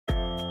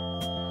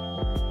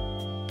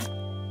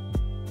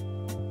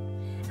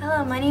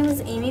Hello, my name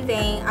is Amy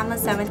Vane. I'm a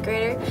 7th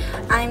grader.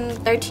 I'm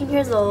 13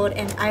 years old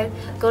and I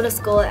go to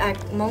school at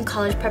Hmong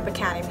College Prep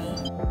Academy.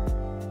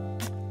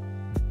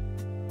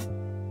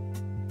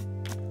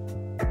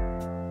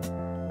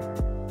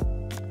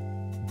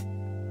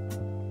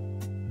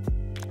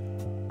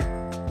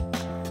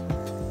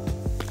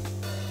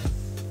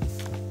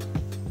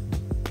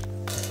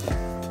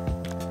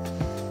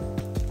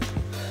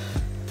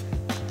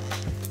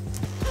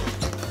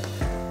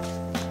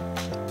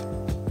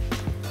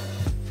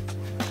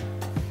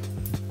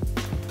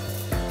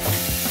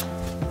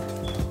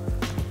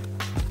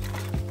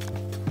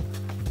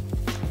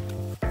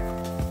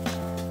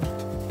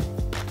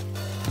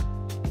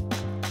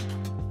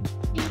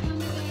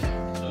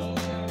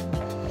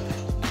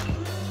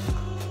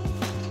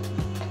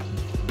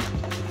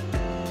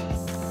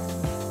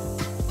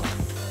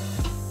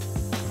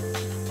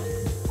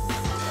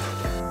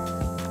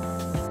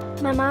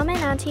 My mom and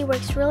auntie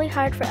works really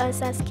hard for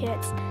us as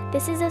kids.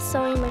 This is a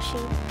sewing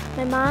machine.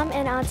 My mom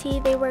and auntie,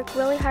 they work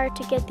really hard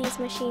to get these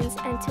machines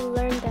and to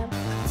learn them,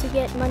 to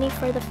get money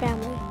for the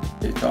family.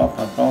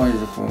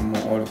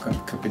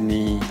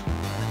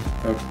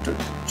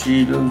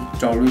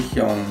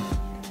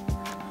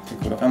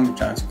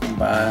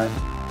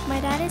 My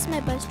dad is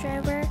my bus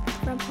driver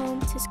from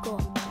home to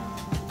school.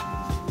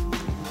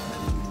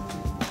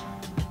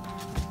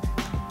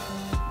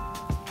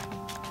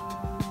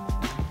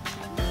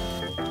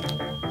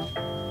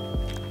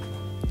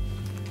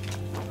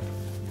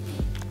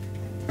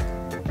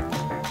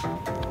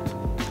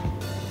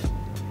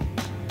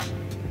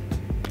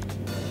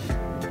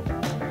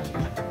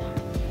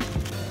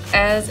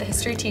 As a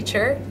history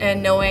teacher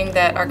and knowing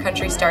that our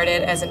country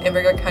started as an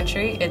immigrant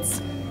country, it's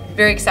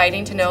very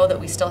exciting to know that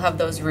we still have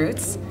those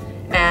roots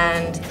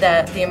and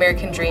that the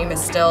American dream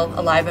is still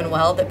alive and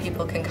well, that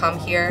people can come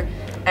here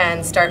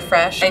and start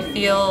fresh. I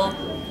feel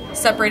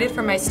separated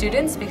from my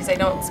students because I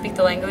don't speak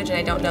the language and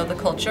I don't know the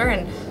culture,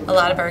 and a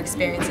lot of our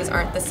experiences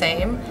aren't the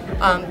same.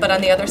 But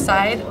on the other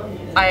side,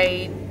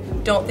 I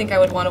don't think I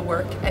would want to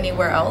work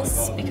anywhere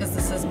else because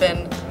this has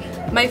been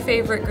my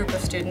favorite group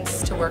of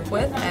students to work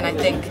with, and I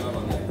think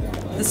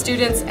the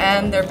students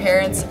and their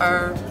parents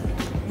are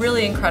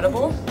really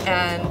incredible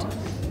and,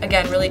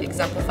 again, really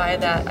exemplify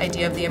that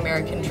idea of the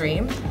American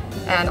dream.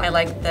 And I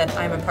like that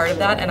I'm a part of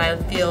that, and I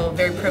feel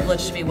very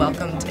privileged to be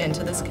welcomed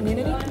into this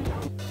community.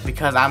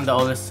 Because I'm the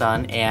oldest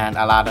son and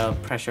a lot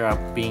of pressure are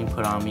being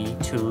put on me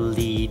to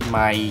lead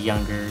my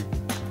younger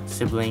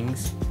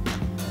siblings,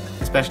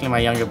 especially my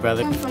younger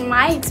brother. From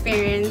my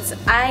experience,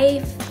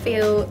 I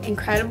feel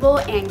incredible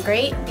and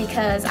great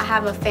because I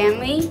have a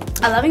family,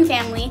 a loving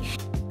family.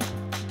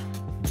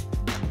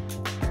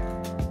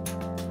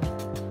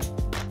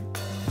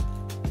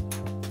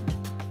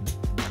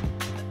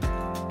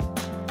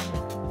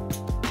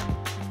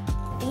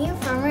 Being a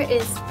farmer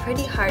is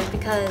pretty hard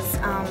because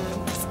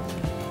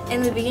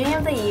in the beginning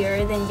of the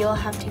year, then you'll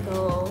have to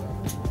go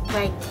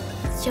like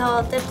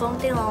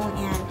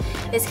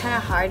and it's kind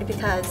of hard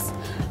because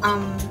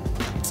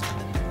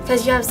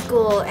you have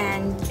school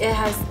and it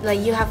has like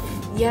you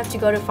have to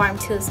go to farm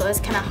too, so it's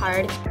kind of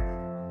hard.